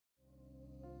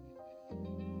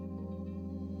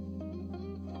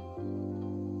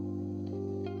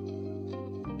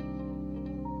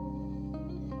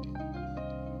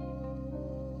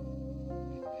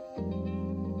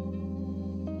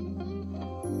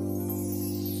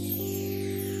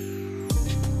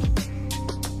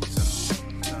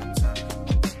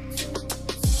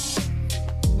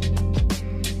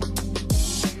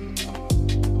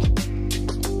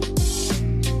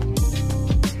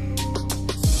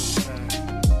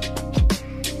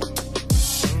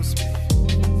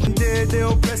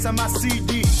Stress on my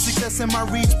CD, success in my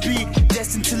reach B,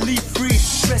 destined to leave free.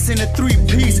 Dressed in a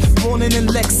three-piece, rolling in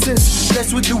Lexus,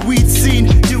 blessed with the weed scene.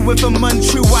 Do it from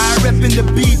untrue, I rep in the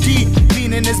BD.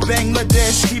 Meaning is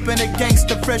Bangladesh, keeping a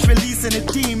gangster fresh, releasing the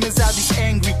demons out these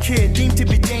angry kids, deemed to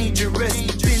be dangerous.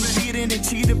 Been beaten and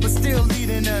cheated, but still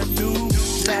leading a new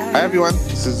life. Hi everyone,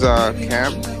 this is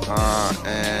Cam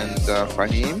and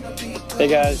Fahim. Hey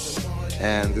guys.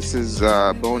 And this is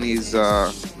Boney's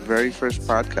very first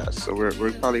podcast, so we're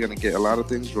probably going to get a lot of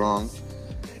things wrong.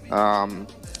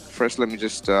 First, let me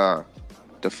just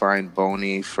define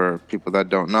Boney for people that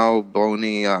don't know.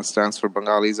 Boney stands for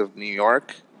Bengalis of New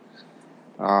York.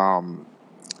 And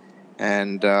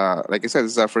like I said,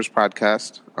 this is our first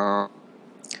podcast.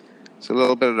 So a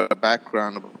little bit of the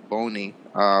background about Boney.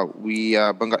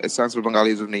 It stands for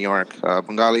Bengalis of New York.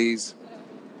 Bengalis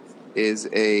is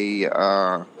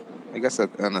I guess an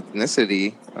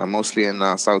ethnicity, mostly in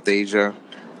South Asia,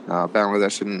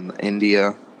 Bangladesh and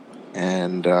India.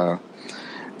 And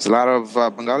there's a lot of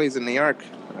Bengalis in New York.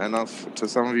 I know to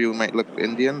some of you it might look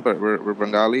Indian, but we're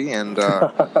Bengali, and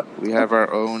we have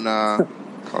our own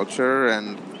culture.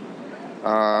 And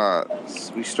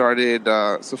we started,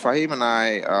 so Fahim and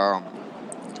I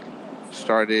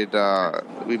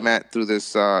we met through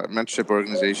this mentorship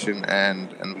organization,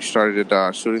 and we started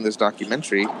shooting this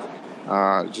documentary,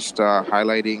 just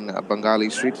highlighting Bengali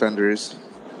street vendors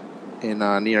in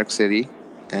New York City.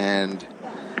 And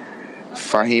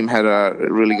Fahim had a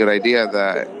really good idea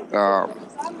that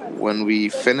when we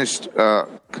finished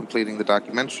completing the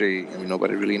documentary, I mean,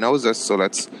 nobody really knows us, so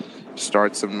let's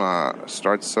start some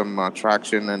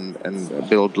traction and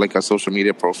build like a social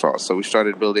media profile. So we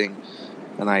started building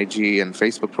an IG and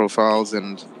Facebook profiles,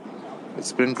 and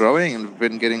it's been growing, and we've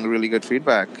been getting really good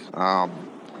feedback.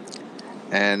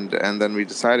 And then we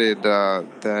decided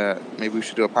that maybe we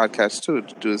should do a podcast too,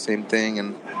 to do the same thing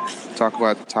and talk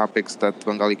about topics that the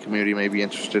Bengali community may be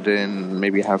interested in,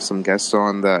 maybe have some guests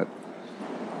on that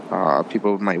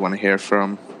people might want to hear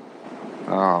from.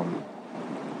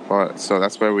 So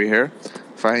that's why we're here.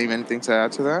 Fahim, anything to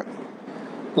add to that?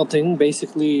 Nothing.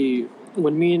 Basically,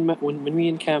 when me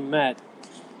and Cam met,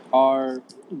 our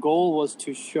goal was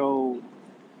to show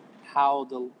how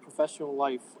the professional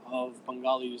life of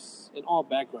Bengalis in all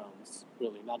backgrounds,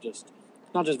 really, not just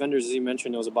vendors, as he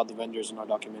mentioned. It was about the vendors in our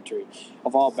documentary,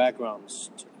 of all backgrounds,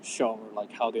 to show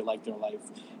like how they like their life.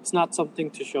 It's not something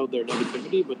to show their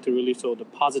negativity, but to really show the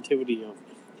positivity of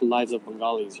the lives of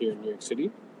Bengalis here in New York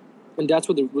City. And that's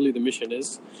what the mission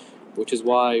is, which is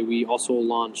why we also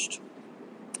launched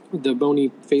the Boney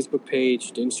Facebook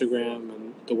page, the Instagram,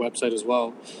 and the website as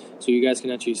well, so you guys can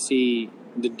actually see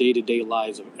the day-to-day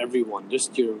lives of everyone,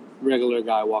 just your regular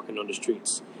guy walking on the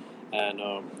streets. And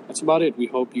that's about it. We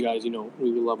hope you guys, we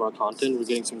love our content. We're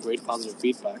getting some great positive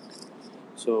feedback.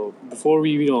 So before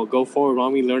we, go forward, why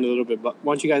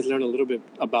don't you guys learn a little bit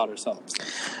about ourselves?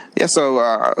 Yeah, so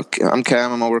I'm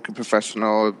Cam. I'm a working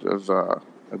professional.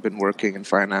 I've been working in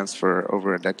finance for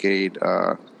over a decade.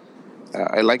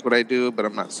 I like what I do, but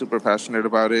I'm not super passionate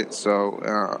about it. So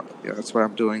that's why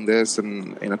I'm doing this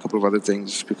and a couple of other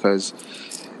things, just because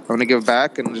I want to give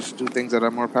back and just do things that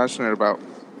I'm more passionate about.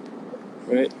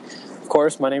 Right. Of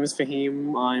course, my name is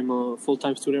Fahim. I'm a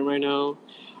full-time student right now.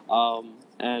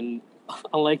 And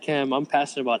unlike him, I'm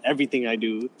passionate about everything I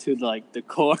do to like the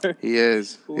core. He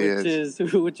is.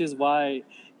 Which is why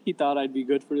he thought I'd be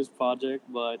good for this project.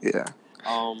 But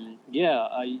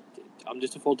I'm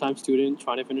just a full-time student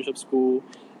trying to finish up school,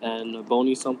 and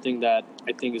Boney's something that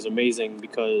I think is amazing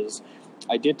because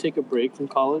I did take a break from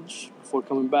college. Before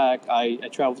coming back, I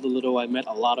traveled a little. I met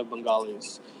a lot of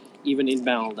Bengalis, even in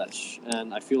Bangladesh,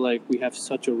 and I feel like we have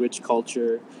such a rich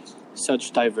culture,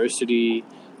 such diversity.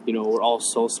 We're all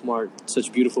so smart,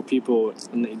 such beautiful people,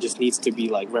 and it just needs to be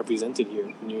like represented here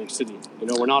in New York City.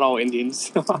 We're not all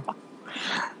Indians.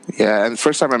 Yeah, and the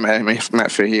first time I met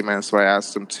Fahim, and so I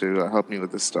asked him to help me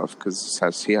with this stuff because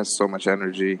he has so much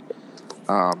energy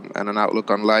and an outlook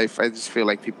on life. I just feel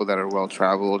like people that are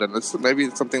well-traveled, and maybe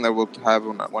it's something that we'll have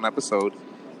on one episode,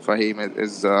 Fahim,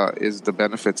 is the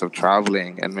benefits of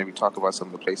traveling, and maybe talk about some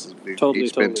of the places we've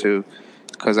each been to,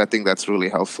 because I think that's really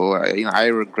helpful. I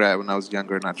regret when I was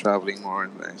younger not traveling more,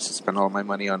 and I used to spend all my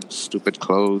money on stupid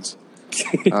clothes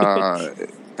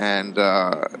and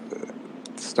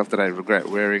stuff that I regret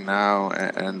wearing now,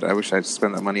 and I wish I'd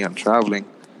spent that money on traveling.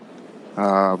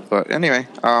 But anyway,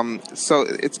 so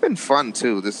it's been fun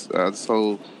too. This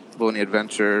whole Boney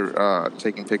adventure,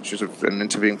 taking pictures and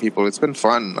interviewing people. It's been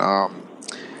fun. I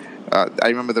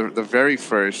remember the very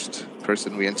first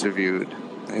person we interviewed.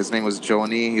 His name was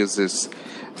Joni. He was this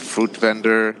fruit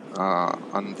vendor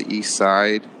on the east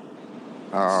side.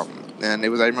 and it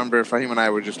was. I remember Fahim and I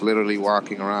were just literally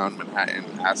walking around Manhattan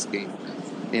asking,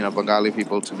 Bengali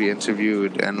people to be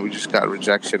interviewed, and we just got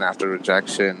rejection after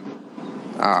rejection.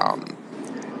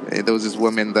 There was this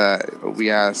woman that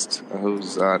we asked,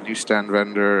 who's a newsstand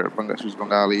vendor, who's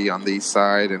Bengali on the east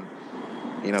side, and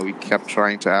we kept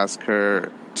trying to ask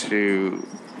her to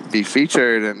be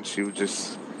featured, and she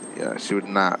would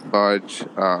not budge,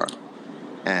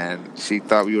 and she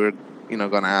thought we were,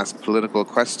 going to ask political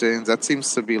questions. That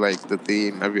seems to be like the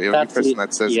theme. Every person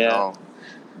that says no,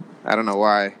 I don't know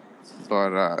why,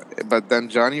 but then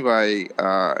Johnny Bhai,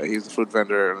 he's a fruit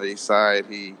vendor on the east side.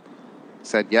 He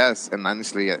said yes, and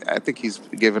honestly, I think he's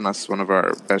given us one of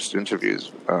our best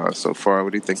interviews so far.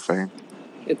 What do you think, Fahim?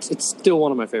 It's still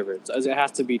one of my favorites. It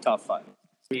has to be top 5.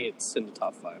 For me, it's in the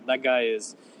top 5. That guy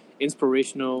is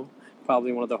inspirational.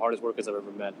 Probably one of the hardest workers I've ever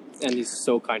met, and he's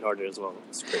so kind-hearted as well.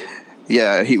 It's great.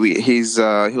 Yeah,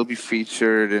 he'll be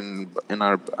featured in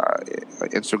our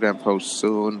Instagram post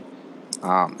soon,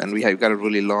 and we have got a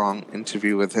really long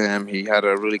interview with him. He had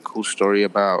a really cool story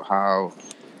about how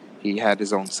he had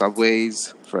his own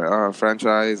Subways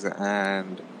franchise,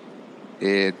 and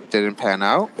it didn't pan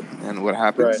out, and what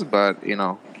happens. Right. But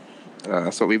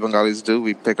that's what we Bengalis do.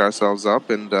 We pick ourselves up,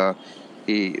 and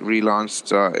he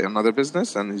relaunched another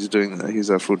business, and he's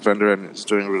a fruit vendor, and he's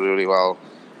doing really, really well.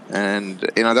 And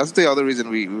that's the other reason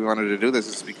we wanted to do this,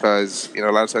 is because a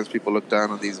lot of times people look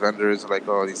down on these vendors like,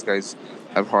 oh, these guys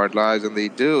have hard lives, and they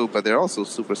do, but they're also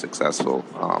super successful.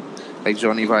 Like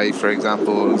Johnny Bhai, for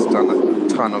example, has done a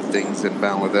ton of things in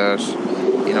Bangladesh.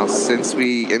 Since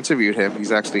we interviewed him,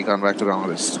 he's actually gone back to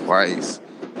Bangladesh twice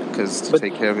to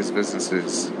take care of his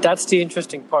businesses. That's the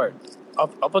interesting part.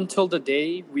 Up until the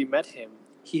day we met him,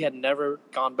 he had never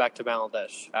gone back to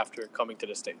Bangladesh after coming to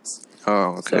the States.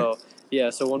 Oh, okay.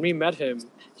 So when we met him,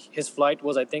 his flight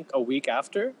was, I think, a week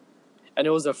after, and it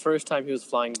was the first time he was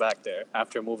flying back there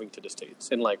after moving to the States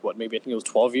in maybe I think it was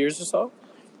 12 years or so.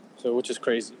 So, which is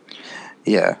crazy.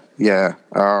 Yeah.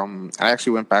 I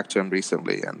actually went back to him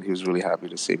recently, and he was really happy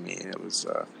to see me. It was,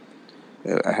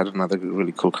 I had another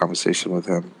really cool conversation with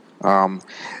him. We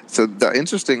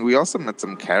also met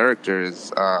some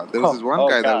characters. There was this one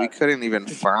guy that we couldn't even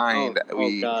find.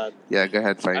 God. Yeah, go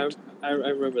ahead, find. I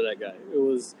remember that guy.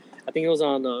 I think it was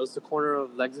on the corner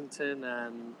of Lexington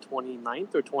and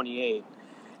 29th or 28th.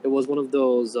 It was one of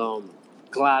those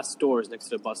glass stores next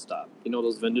to the bus stop.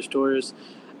 Those vendor stores.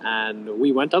 And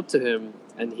we went up to him,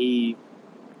 and he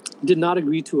did not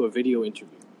agree to a video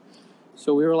interview.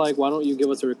 So we were like, why don't you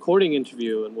give us a recording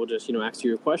interview, and we'll just, ask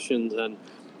you your questions. And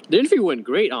the interview went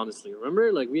great, honestly.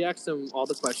 Remember? We asked him all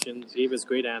the questions, gave us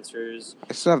great answers.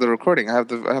 I still have the recording. I have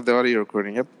the audio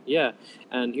recording, yep. Yeah.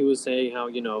 And he was saying how,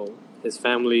 his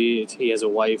family, he has a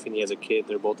wife and he has a kid.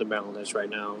 They're both in Bangladesh right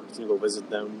now. He's going to go visit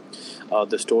them.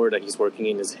 The store that he's working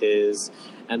in is his.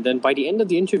 And then by the end of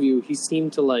the interview, he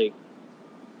seemed to,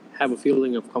 have a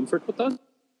feeling of comfort with us.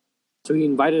 So he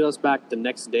invited us back the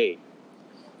next day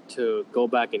to go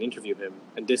back and interview him,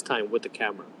 and this time with the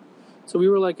camera. So we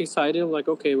were excited,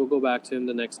 okay, we'll go back to him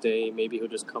the next day. Maybe he'll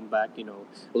just come back, a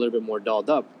little bit more dolled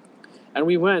up. And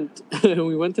we went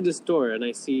to the store, and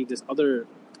I see this other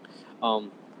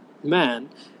man,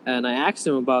 and I asked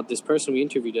him about this person we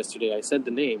interviewed yesterday. I said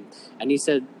the name, and he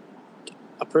said,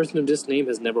 a person of this name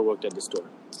has never worked at the store,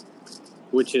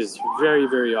 which is very,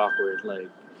 very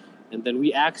awkward. And then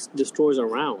we asked the stores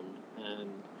around, and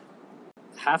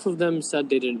half of them said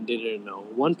they didn't know.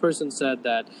 One person said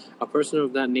that a person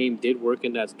of that name did work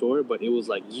in that store, but it was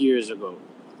years ago.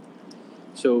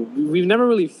 So we've never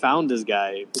really found this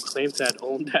guy who claims to have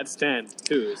owned that stand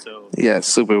too. So yeah,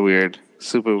 super weird.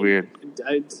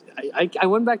 I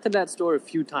went back to that store a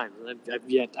few times, and I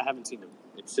haven't seen him.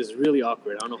 It's just really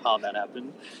awkward. I don't know how that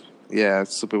happened. Yeah,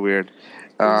 it's super weird.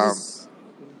 Go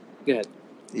ahead.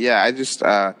 Yeah, I just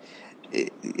and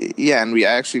I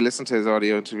actually listened to his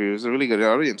audio interview. It was a really good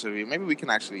audio interview. Maybe we can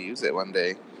actually use it one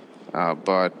day.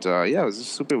 But it was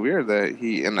just super weird that I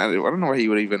don't know why he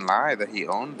would even lie that he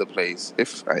owned the place.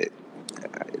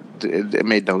 It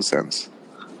made no sense.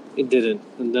 It didn't.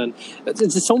 And then it's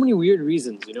just so many weird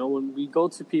reasons, when we go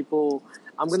to people,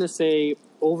 I'm going to say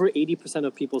over 80%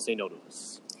 of people say no to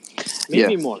us.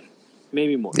 Maybe more.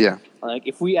 Yeah.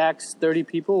 If we ask 30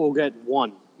 people, we'll get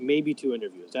 1. Maybe 2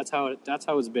 interviews. That's how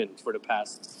it's been for the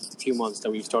past few months that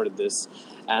we've started this.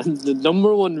 And the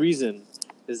number one reason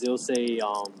is they'll say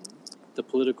the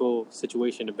political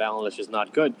situation in Bangladesh is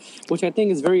not good, which I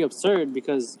think is very absurd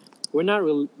because we're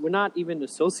not even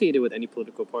associated with any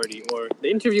political party, or the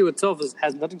interview itself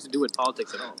has nothing to do with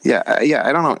politics at all. Yeah.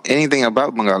 I don't know anything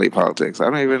about Bengali politics. I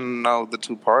don't even know the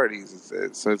two parties.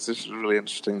 So it's just really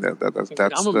interesting that's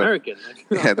I'm American.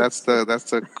 Yeah, that's the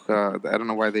I don't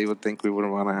know why they would think we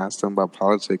wouldn't want to ask them about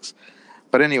politics.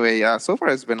 But anyway, so far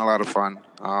it's been a lot of fun.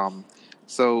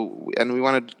 And we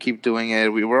want to keep doing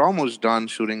it. We were almost done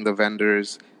shooting the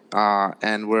vendors,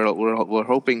 and we're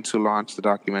hoping to launch the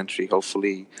documentary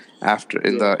hopefully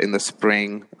in the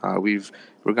spring.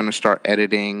 We're going to start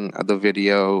editing the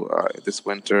video this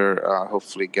winter.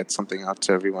 Hopefully, get something out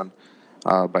to everyone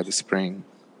by the spring.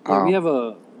 Yeah, we have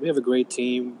a great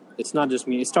team. It's not just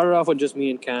me. It started off with just me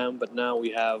and Cam, but now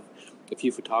we have a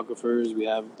few photographers. We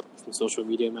have some social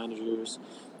media managers.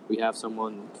 We have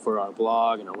someone for our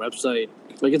blog and our website.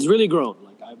 Like, it's really grown.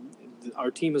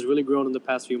 Our team has really grown in the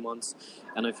past few months,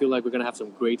 and I feel like we're going to have some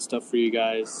great stuff for you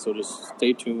guys, so just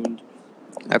stay tuned.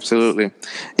 Absolutely.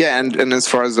 Yeah, and as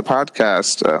far as the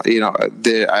podcast,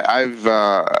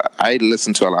 I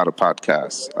listen to a lot of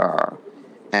podcasts,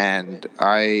 and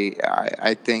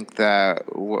I think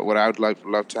that what I would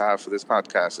love to have for this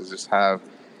podcast is just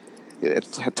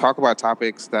talk about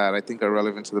topics that I think are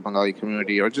relevant to the Bengali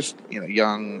community, or just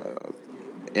young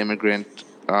immigrants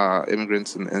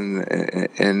in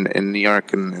New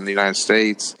York and in the United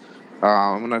States.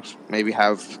 I'm gonna maybe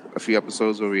have a few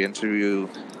episodes where we interview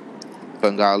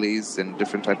Bengalis in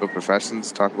different type of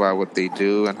professions, talk about what they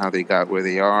do and how they got where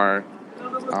they are.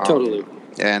 Totally.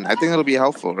 And I think it'll be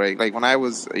helpful, right? Like when I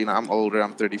was, I'm older,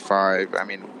 I'm 35. I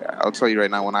mean, I'll tell you right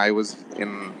now, when I was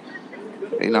in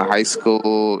high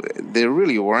school, there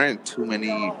really weren't too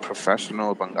many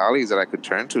professional Bengalis that I could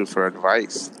turn to for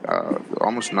advice.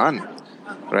 Almost none,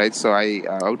 right? So I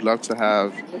would love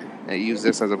to use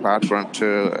this as a platform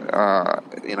to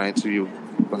interview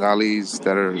Bengalis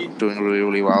that are doing really,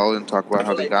 really well and talk about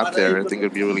how they got there. I think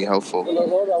it'd be really helpful.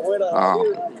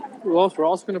 We're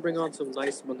also going to bring on some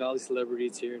nice Bengali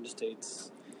celebrities here in the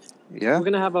States. Yeah. We're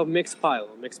going to have a mixed pile.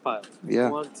 Yeah.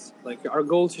 Our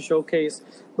goal is to showcase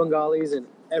Bengalis in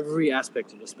every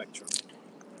aspect of the spectrum.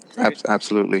 Right?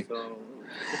 Absolutely.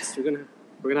 So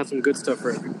we're gonna have some good stuff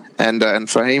for everyone. And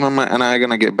Fahim and I are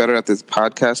gonna get better at this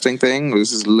podcasting thing.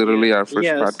 This is literally our first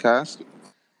podcast.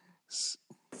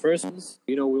 First,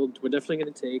 we're definitely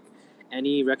gonna take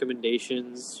any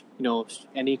recommendations,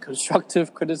 any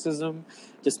constructive criticism.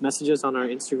 Just message us on our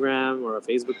Instagram or our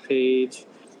Facebook page,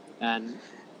 and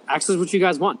ask us what you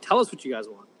guys want. Tell us what you guys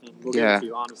want, and we'll get it to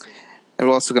you honestly. And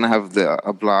we're also going to have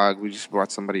a blog. We just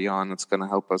brought somebody on that's going to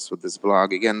help us with this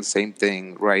blog. Again, same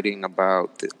thing, writing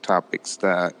about the topics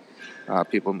that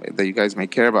that you guys may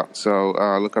care about. So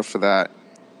look out for that.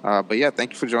 But yeah,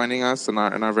 thank you for joining us in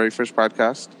our very first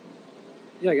podcast.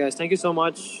 Yeah, guys, thank you so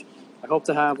much. I hope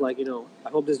to have I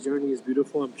hope this journey is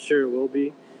beautiful. I'm sure it will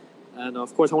be. And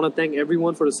of course, I want to thank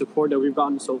everyone for the support that we've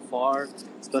gotten so far,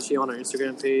 especially on our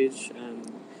Instagram page.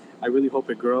 And I really hope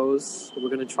it grows. We're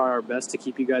going to try our best to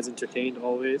keep you guys entertained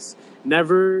always.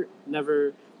 Never,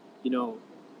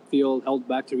 feel held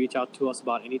back to reach out to us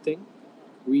about anything.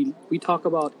 We talk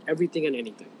about everything and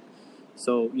anything.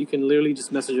 So you can literally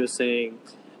just message us saying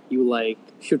you like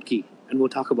Shutki, and we'll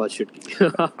talk about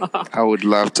Shutki. I would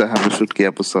love to have a Shutki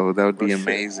episode. That would be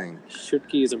amazing.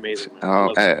 Shutki is amazing.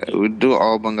 We'd do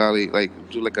all Bengali,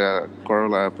 do like a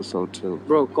Corolla episode too.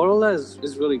 Bro, Corolla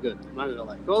is really good. I'm not gonna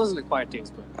lie. Corolla's an acquired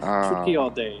taste, but Shutki all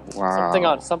day.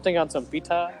 Wow. Something on some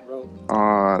pita, bro.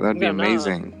 That'd be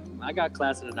amazing. I got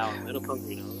class in an hour. I'm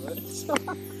hungry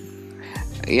now.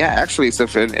 Yeah, actually, so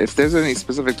if there's any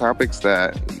specific topics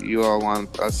that you all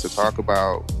want us to talk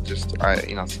about, just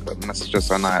message us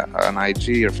on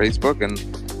IG or Facebook, and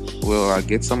we'll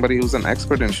get somebody who's an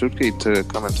expert in Shutki to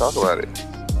come and talk about it.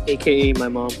 AKA my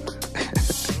mom.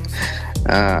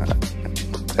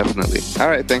 Definitely. All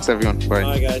right, thanks everyone. Bye. All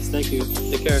right, guys. Thank you.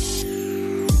 Take care.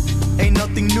 Ain't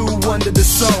nothing new under the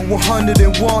sun.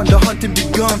 101, the hunting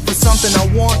begun for something I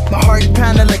want. My heart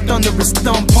pounding like thunderous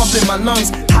thump, pumping my lungs,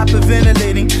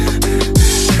 hyperventilating.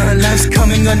 Life's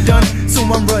coming undone, so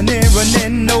I'm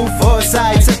running, no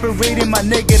foresight. Separating my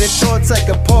negative thoughts like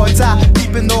a portal,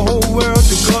 keeping the whole world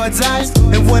through God's eyes,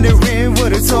 and wondering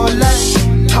what it's all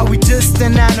like. Are we just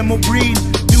an animal breed?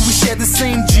 Do we share the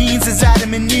same genes as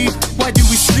Adam and Eve? Why do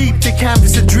we sleep to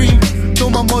canvas a dream? Throw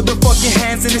my motherfucking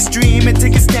hands in the stream and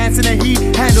take a stance in the heat.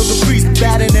 Handle the priest,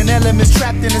 battling elements,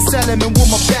 trapped in a element. With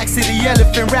my back to the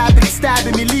elephant, rapidly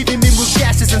stabbing me, leaving me with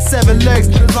gashes and 7 legs.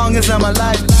 As long as I'm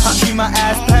alive, I keep my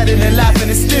ass padded and laughing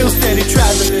and still steady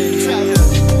traveling.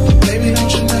 Baby,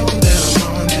 don't you know that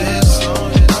I'm on this?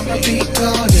 I'ma be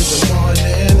gone in the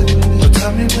morning, but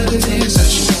tell me what it is that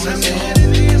you want.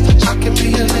 I can be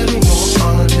a little more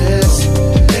honest.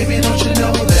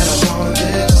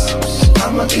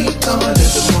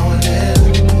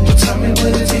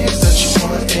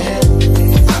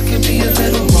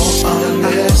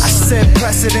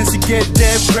 precedence to get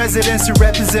dead presidents to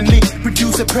represent me.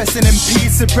 Producer pressing in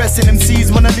peace, suppressing MCs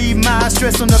when I leave my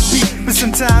stress on the beat. But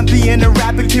sometimes being a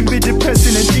rapper can be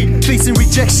depressing and deep. Facing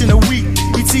rejection a week.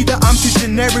 It's either I'm too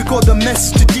generic or the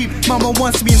message too deep. Mama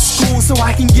wants me in school so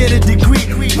I can get a degree.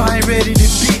 I ain't ready to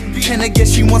beat, and I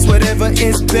guess she wants whatever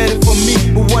is better for me.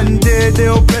 But one day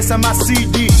they'll press on my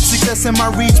CD. Success in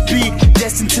my reach be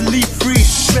destined to leave free.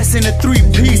 Dressing a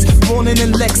three-piece, rolling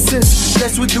in Lexus.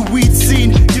 Blessed with the weed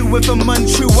scene. Do it from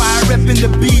untrue, I rep in the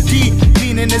BD.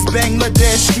 Meaning is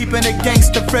Bangladesh, keeping a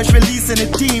gangster fresh. Releasing the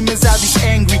demons out these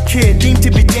angry kids. Deemed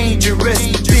to be dangerous.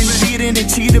 Been beaten and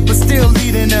cheated, but still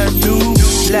leading a new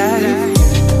life.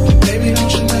 Baby,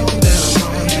 don't you know that I'm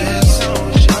on this?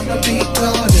 I'ma be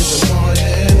gone in the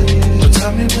morning. But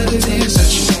tell me what it is that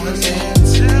you want.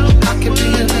 I can be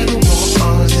a little more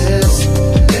honest.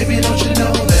 Baby, don't you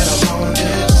know that I'm on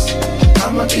this?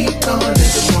 I'ma be gone in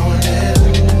the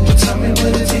morning. But tell me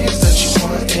what it is that you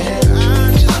want.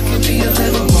 I can be a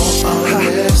little more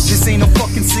honest. This ain't no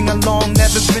fucking sing-along.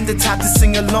 Never been the type to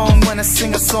sing along when I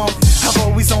sing a song. I've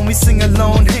always only sing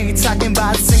alone. Ain't talking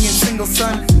about singing single,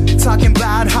 son. Talking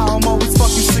about how I'm always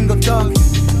fucking single, dog.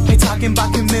 Ain't talking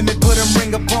about commitment, put a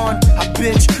ring upon. I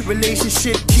bitch,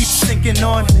 relationship keeps sinking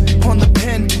on. On the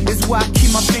pen is why I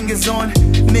keep my fingers on.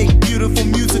 Make beautiful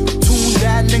music, tune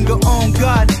that linger on.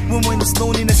 God, when this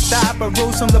loneliness stop, I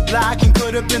rose from the block and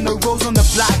cut up in the rose on the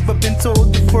block. But been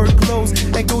told to foreclose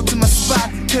and go to my spot,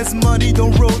 cause money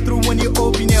don't roll through when you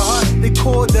open your heart. They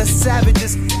call us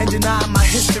savages and deny my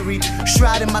history.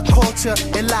 Shrouding my culture,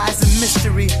 it lies in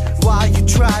mystery. While you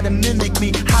try to mimic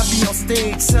me, I be on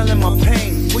stage selling my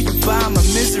pain. Will you buy my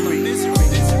misery?